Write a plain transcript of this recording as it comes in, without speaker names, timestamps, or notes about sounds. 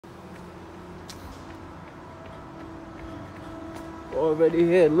Already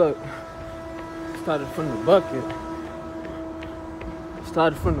here, look. Started from the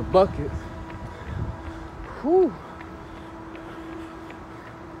bucket. Whew.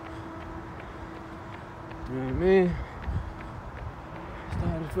 You know what I mean?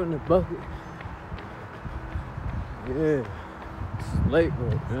 Started from the bucket. Yeah. It's late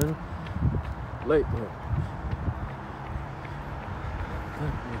work, man. Late work.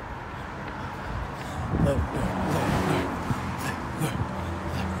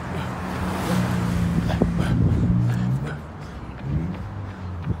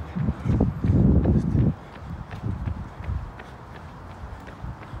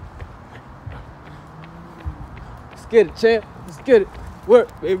 Let's get it, champ. Let's get it.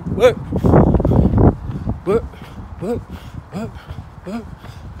 Work, baby, work. Work, work, work, work, work, work.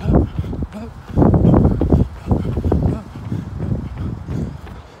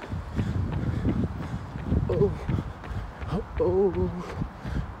 Oh, oh, oh,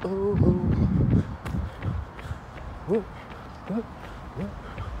 oh. Work, work, work,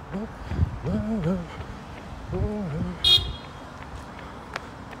 work, work, work.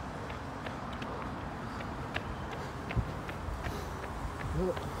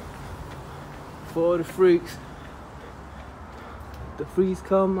 For the freaks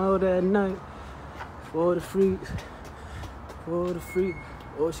come out at night. For the freaks. Oh,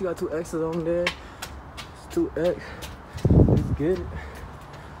 she got 2 X's on there. It's 2X. Let's get it.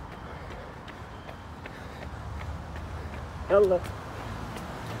 Hello.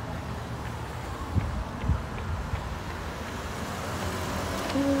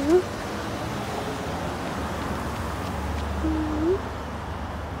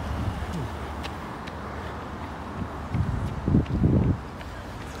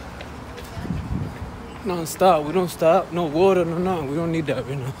 Non-stop, we don't stop, no water, no nothing. We don't need that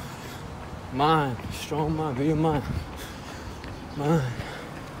right now. Mind, strong mind, be your mind. Mind.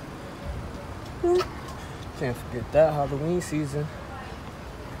 Can't forget that Halloween season.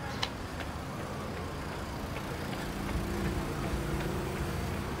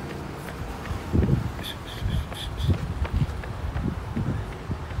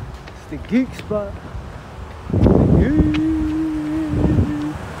 It's the geek spot.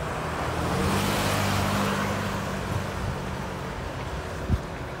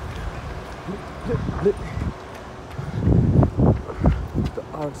 The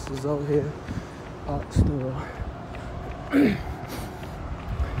arts is out here. Art store.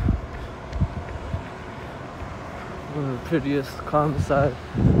 One of the prettiest, calm side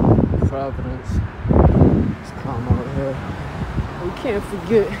Providence. It's calm out here. We can't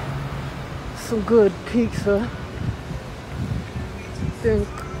forget some good pizza. Thin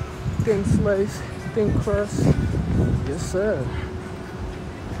slice, thin crust. Yes, sir.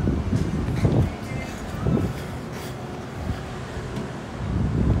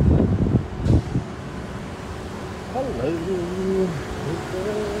 Hello.